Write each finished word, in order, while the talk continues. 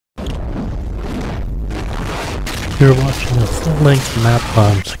You're watching a full-length map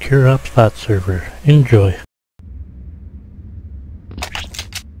on SecureOpsBotServer. Enjoy.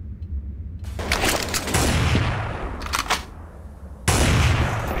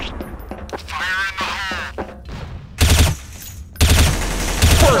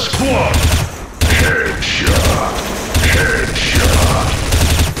 First blood! Headshot! Headshot!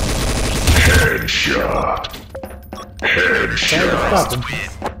 Headshot! Headshot!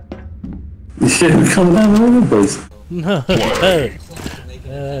 Yeah, come down the road, please. No, hey.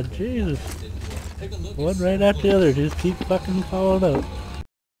 Jesus. One right after the other, just keep fucking following up.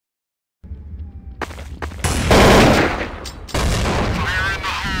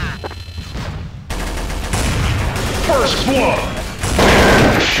 First blood!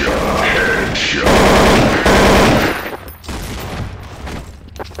 Headshot! Headshot!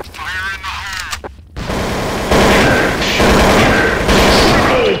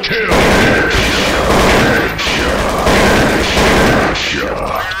 Triple kill! Headshot!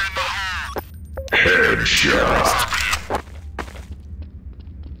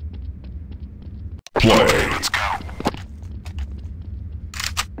 Play! Let's go!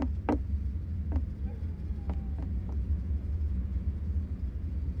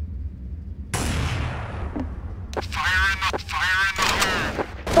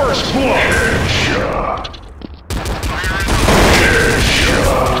 First blood! Headshot!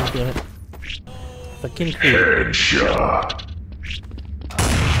 Headshot! Fucking cool. Headshot!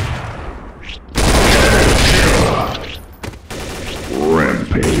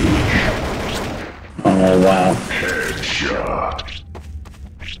 Rampage! Oh, wow. Headshot!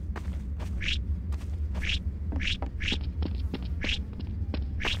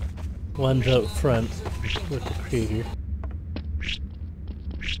 One's out front with the Krieger.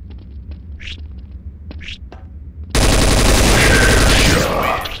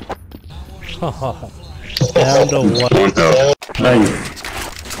 Down to one. Hey.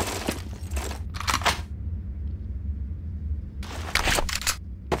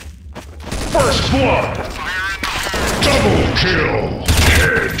 First blood! Double kill!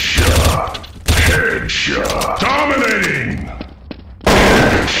 Headshot! Headshot! Dominating!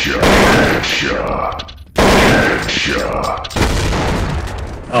 Headshot! Headshot! Headshot!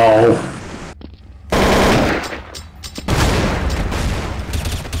 Oh.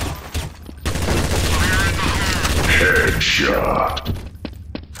 Headshot!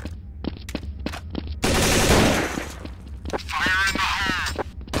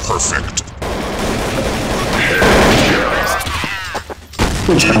 Perfect! Headshot!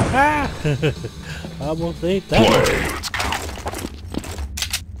 Good job. Ah! Almost ate that. Play! Let's go!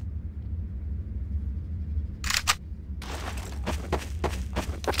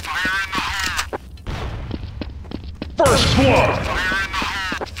 First blood!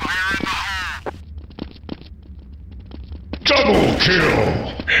 Double kill!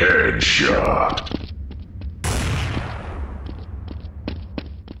 Headshot!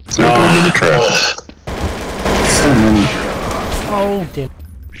 So many. Oh, damn.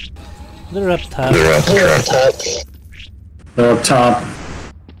 They're up top. They're up top.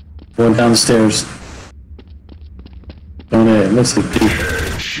 Going down the stairs. Don't it looks like people.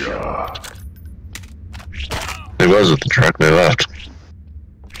 Headshot! It was with the truck, they left.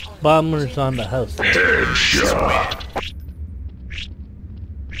 Bombers on the house. Headshot!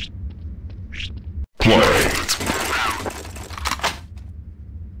 Play!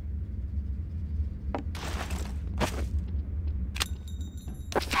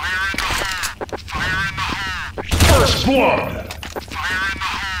 First blood!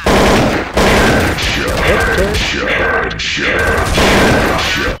 Headshot! Headshot!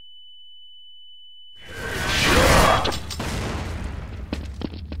 Headshot!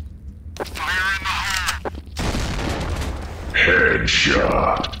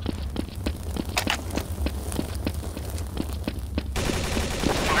 Headshot!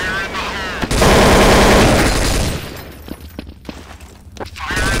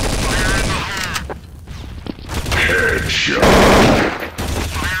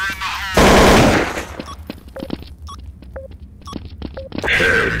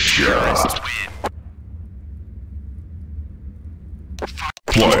 Headshot!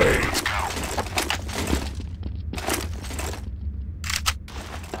 Play!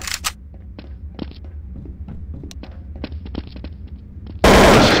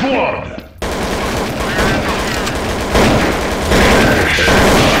 First blood!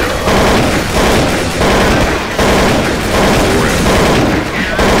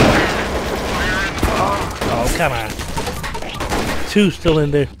 Oh, come on. Two still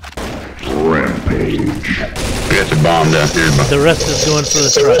in there. Rampage. We got the bomb down here, but The rest is going for the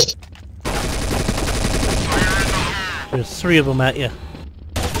truck. There's 3 of them at you.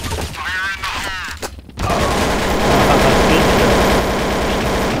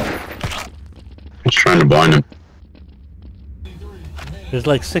 Just trying to blind him. There's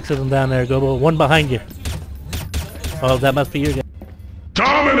like 6 of them down there, Gobo. 1 behind you. Oh, that must be your guy.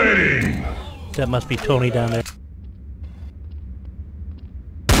 Dominating! That must be Tony down there.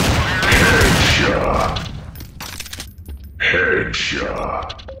 Headshot!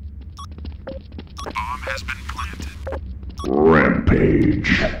 Headshot! Bomb has been planted.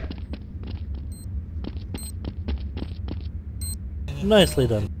 Rampage! Nicely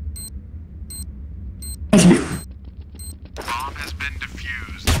done. Bomb has been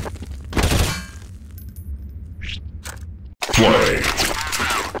defused. Play!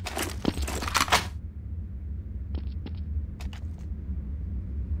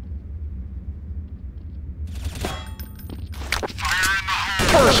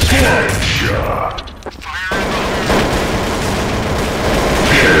 First headshot!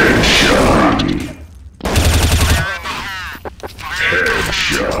 Headshot!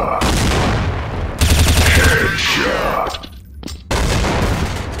 Headshot! Headshot!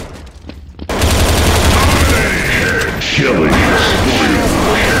 Dominating! Killing spree!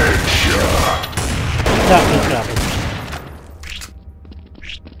 Headshot! Stop me, stop me.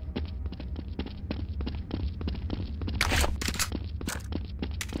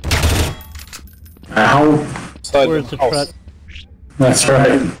 Ow. Where's the truck? That's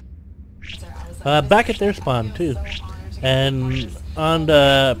right. Back at their spawn, too. And on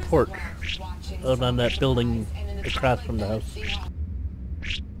the porch. Out on that building across from the house.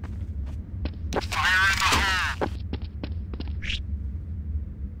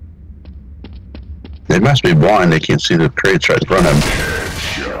 They must be blind. They can't see the crates right in front of them.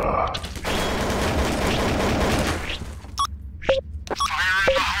 Headshot!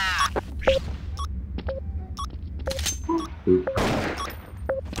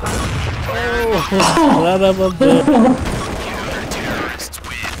 Son of a bitch.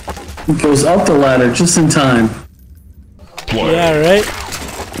 He goes up the ladder just in time. Play! Yeah, right?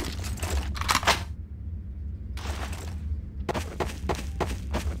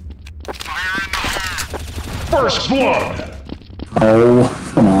 First blood!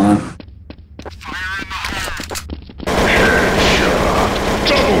 Oh, come on. Headshot!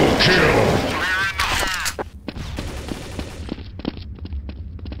 Double kill!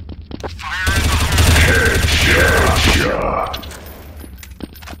 Headshot!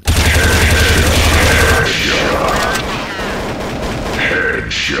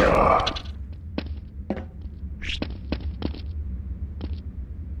 Headshot!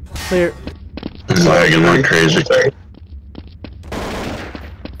 Clear. Lagging like crazy.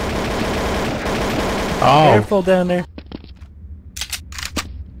 Oh, Careful down there.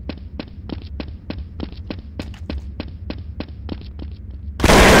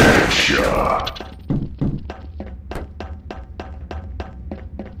 Headshot!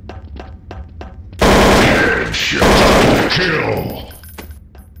 Headshot! Double kill!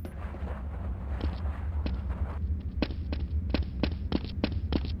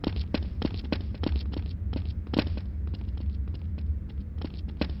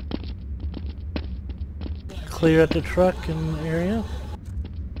 Clear at the truck and area.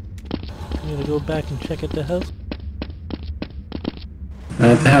 I'm gonna go back and check at the house.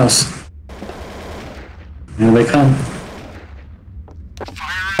 At the house. Here they come.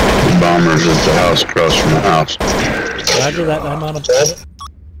 The bomber's at the house across from the house. Roger that, I'm on a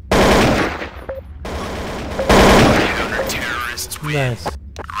Terrorists win. Nice.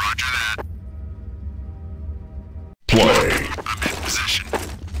 Roger that. Play! I'm in position.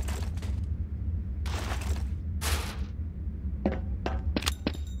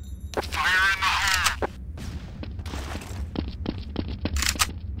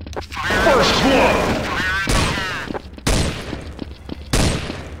 First blood!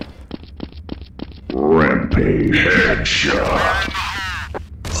 Rampage! Headshot!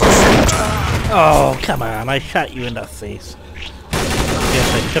 Oh, come on, I shot you in the face.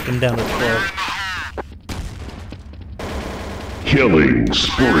 Yes, I took him down to 12. Killing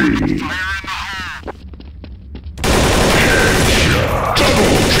spree! Headshot!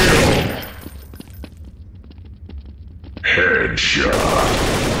 Double kill! Headshot!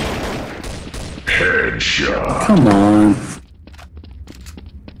 Headshot! Come on.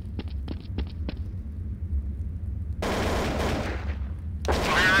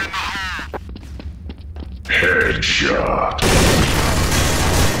 Headshot!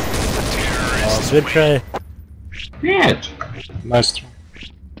 Oh, good try. yeah. Nice try.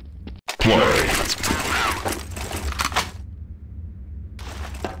 Play!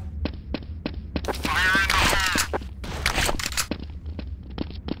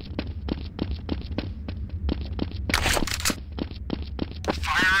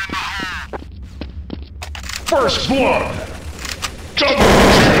 First blood! Double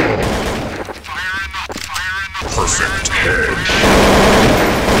kill! Perfect headshot!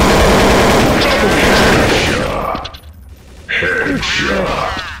 Double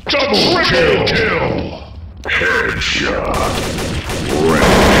headshot! Double kill! Headshot!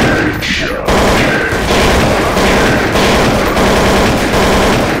 Red headshot!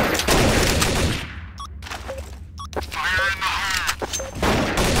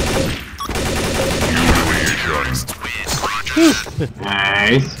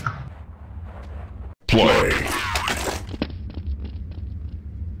 Nice. Play.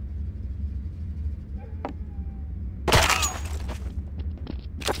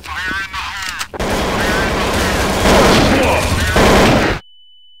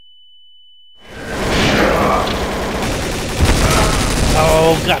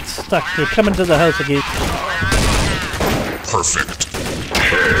 Oh, got stuck. They're coming to the house again. Perfect.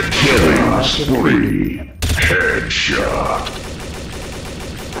 Head killing spree. Headshot.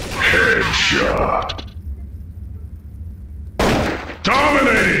 Headshot.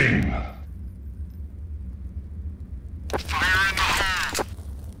 Dominating.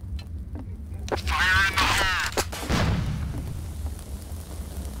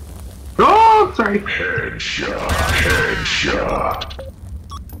 Oh, sorry. Headshot. Headshot.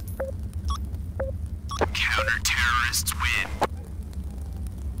 Counter-terrorists win.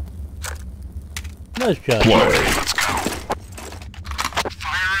 Nice job. Play. Let's go.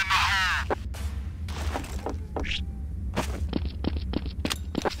 Fire in the hole.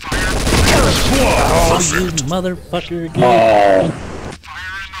 First blood. Oh, you motherfucker again. Oh,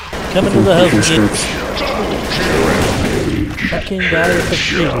 Coming to the house again. strips. Double kill. Fucking guy with the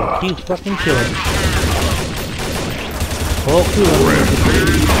trigger. Keep fucking killing. Oh, killing.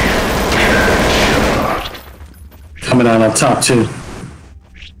 Coming out on top too.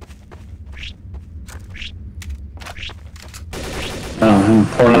 Oh, I'm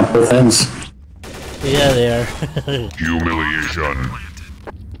pouring out both ends. Yeah, they are. Humiliation.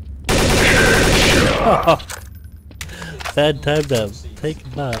 Bad time to take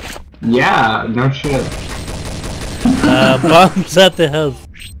him out. Yeah, no shit. Bombs at the house.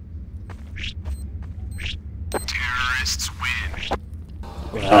 terrorists win.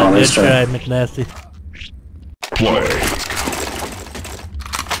 Good nice try, try. McNasty. Play.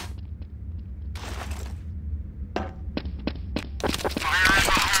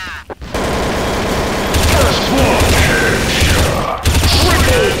 First blood. Headshot.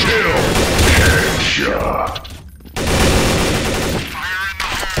 Triple kill. Headshot.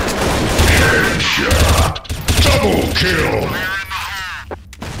 Headshot. Double kill.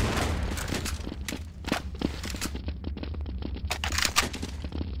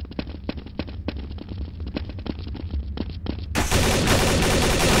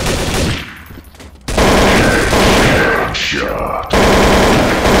 Headshot.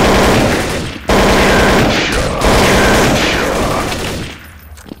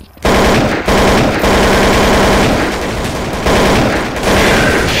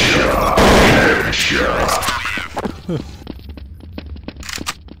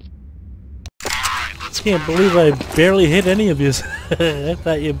 Can't believe I barely hit any of you. I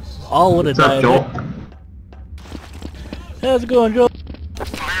thought you all would have What's up, died. Joel? How's it going, Joel?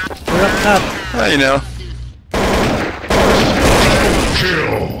 We're up top. You know.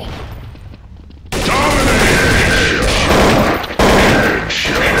 Kill. Dominating.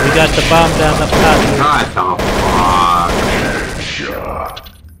 We got the bomb down up top. God the fuck.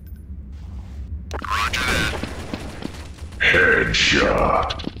 Headshot.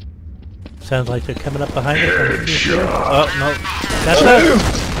 Sounds like they're coming up behind us. Headshot. Oh, no. That's us.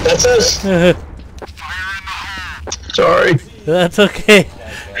 That's us. Sorry. That's okay.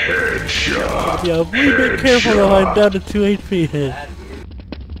 Headshot. Yeah, be careful though, I'm down to 2 HP.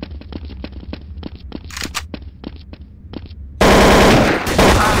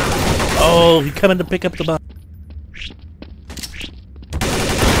 Oh, he's coming to pick up the bomb.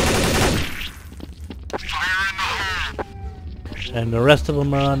 And the rest of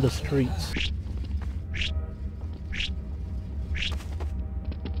them are on the streets.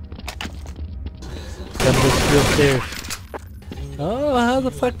 Come to steel stairs. Oh, how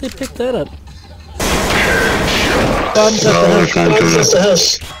the fuck they picked that up? Bombs at the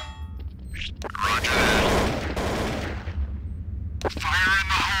house.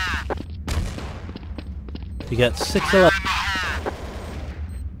 You got 6 left.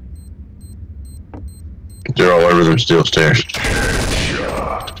 They're all over them steel stairs.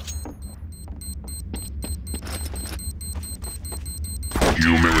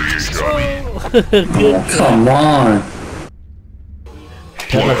 Humiliation. Good. Come on.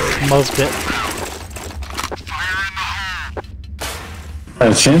 Kinda smoked it.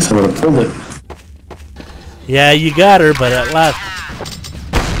 Had a chance, I would have pulled it. Yeah, you got her, but at last.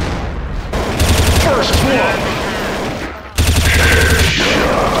 First blood.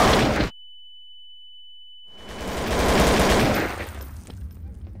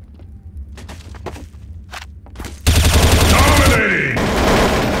 Dominating.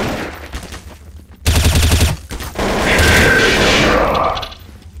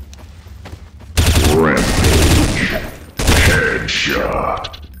 Rampage. Headshot.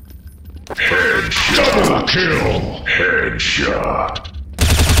 Headshot. Double kill. Headshot.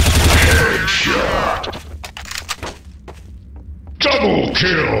 Headshot. Double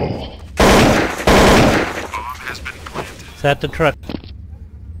kill. Bomb has been planted. It's at the truck.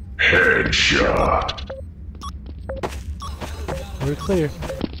 Headshot. We're clear.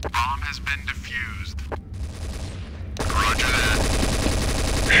 Bomb has been defused. Roger that.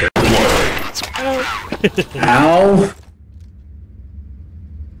 Ow!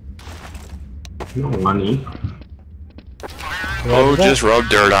 No money. Oh, just rub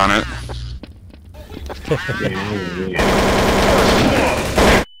dirt on it.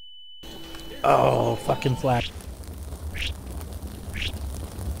 Yeah. Oh, fucking flat.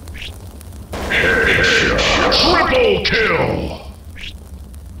 Headshot. Triple kill.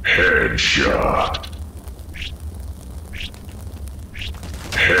 Headshot.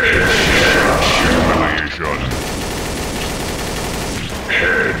 Headshot. Humiliation.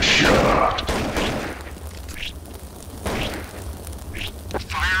 Headshot.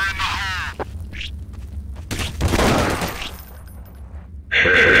 Fire in the hole.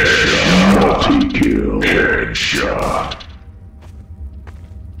 Headshot. Multi-kill. Headshot.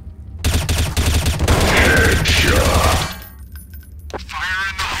 Headshot. Fire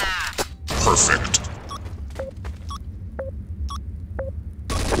in the hole. Perfect.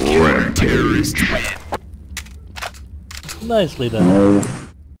 Rampage. Nicely done. No.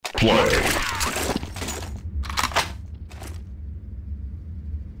 Play.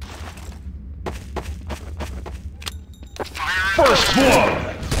 First blood.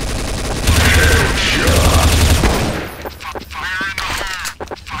 Headshot. Fire in the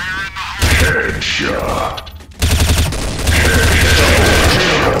hole. Fire in the hole. Headshot.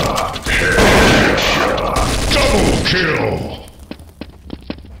 Headshot. Headshot. Double kill.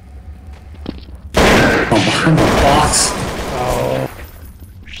 Oh, behind the box.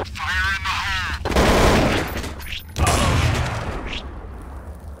 Fire in the hole.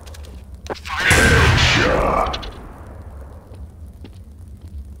 Headshot.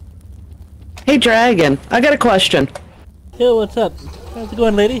 Hey Dragon, I got a question. Yo, what's up? How's it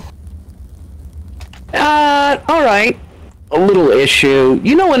going, lady? Alright. A little issue.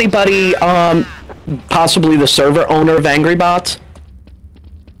 You know anybody, possibly the server owner of Angry Bots?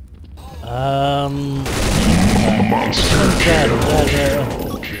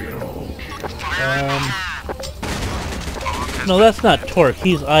 No, that's not Torque.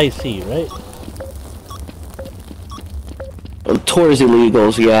 He's IC, right? Tor's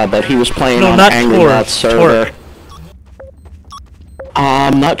illegals, yeah, but he was playing No, on not Angry Torque, Bots server. Torque.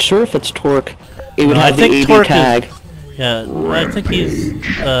 I'm not sure if it's Torque. He would No, I have the think AD Torque tag. Yeah, I think he's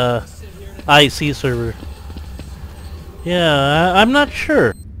IC server. Yeah, I'm not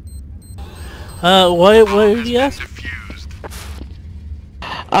sure. Why did you ask? Defused.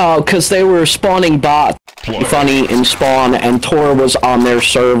 Oh, because they were spawning bots. Funny in spawn, and Tor was on their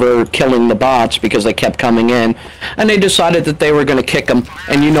server killing the bots because they kept coming in, and they decided that they were going to kick him.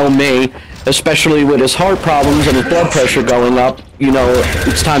 And you know me, especially with his heart problems and his blood pressure going up, you know,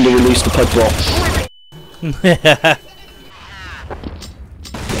 it's time to release the pit bull.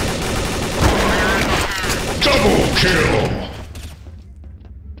 Double kill.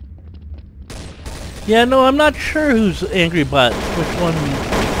 Yeah, no, I'm not sure who's Angry Bot. Which one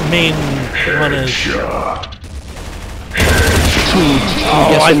main one is. Headshot. I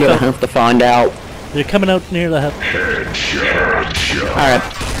guess I'm going to have to find out. They're coming out near the hut. Headshot. Alright.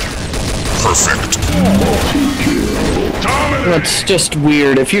 Perfect. It's just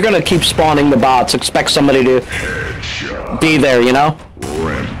weird. If you're going to keep spawning the bots, expect somebody to Headshot. be there, you know?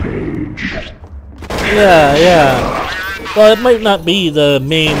 Rampage. Yeah, yeah. Well, it might not be the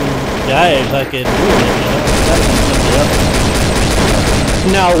main guy fucking doing it, you know?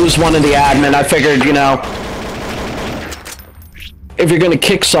 No, it was one of the admin. I figured, you know, if you're gonna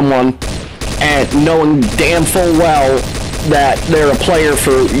kick someone and knowing damn full well that they're a player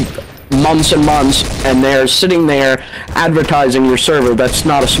for months and months and they're sitting there advertising your server, that's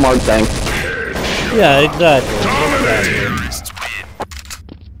not a smart thing. Yeah, exactly.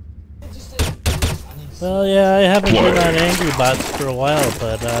 Well, yeah, I haven't been on Angry Bots for a while,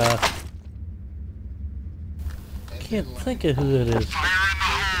 but, can't think of who it is.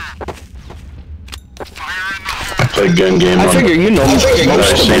 play gun game I on figure you know most I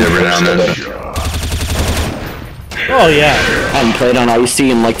of see them. every now and then. Oh yeah. I haven't played on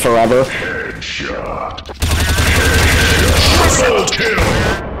Icy in like forever. Headshot.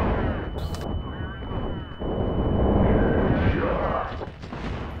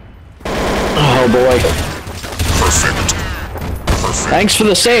 Oh boy. Perfect. Thanks for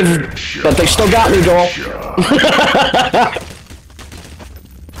the save, but they still got me, Joel.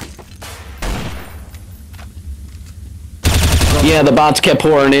 Yeah, the bots kept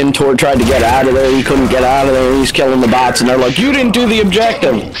pouring in. Tor tried to get out of there. He couldn't get out of there. He's killing the bots, and they're like, "You didn't do the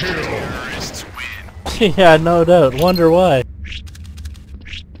objective." Yeah, no doubt. Wonder why.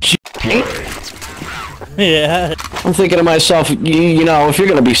 Yeah. I'm thinking to myself, you know, if you're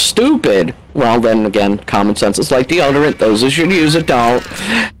gonna be stupid, well, then again, common sense is like deodorant. Those who should use it don't.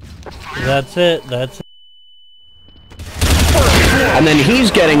 That's it. That's it. And then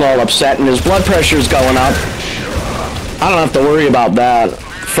he's getting all upset, and his blood pressure's going up. I don't have to worry about that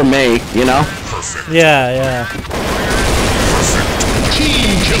for me, you know? Yeah, yeah.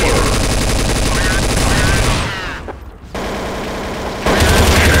 Team killer.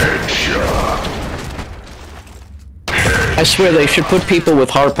 Headshot. I swear they should put people with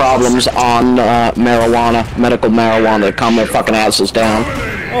heart problems on marijuana, medical marijuana, to calm their fucking asses down.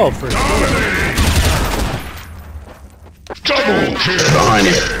 Oh, for sure. Double kill. Behind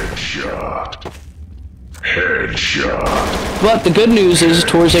you. Headshot. Headshot. But the good news is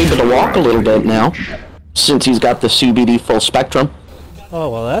Tor's able to walk a little bit now, since he's got the CBD full spectrum. Oh,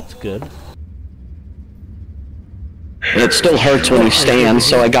 well, that's good. It still hurts when he stands,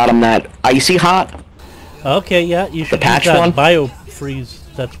 so I got him that icy hot. Okay, yeah, you should patch use that one? BioFreeze.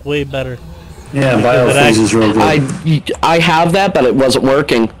 That's way better. Yeah, BioFreeze is real good. I have that, but it wasn't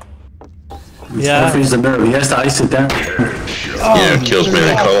working. Yeah. BioFreeze the nerve. He has to ice it down. Yeah, it kills me.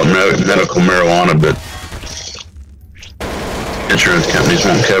 They call it medical marijuana, but insurance companies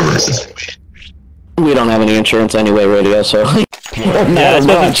won't cover it. We don't have any insurance anyway, radio, so Yeah, not it as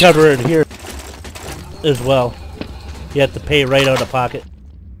doesn't much. cover it here as well. You have to pay right out of pocket.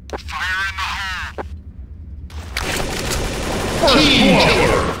 Team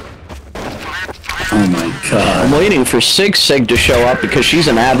killer. Oh my god. I'm waiting for Sig to show up because she's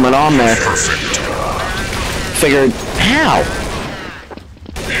an admin on there. Perfect. Figured, how?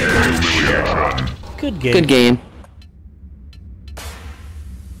 Good game. Good game.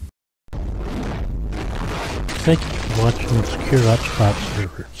 Thank you for watching the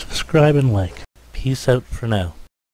SecureOpsBotServer. Subscribe and like. Peace out for now.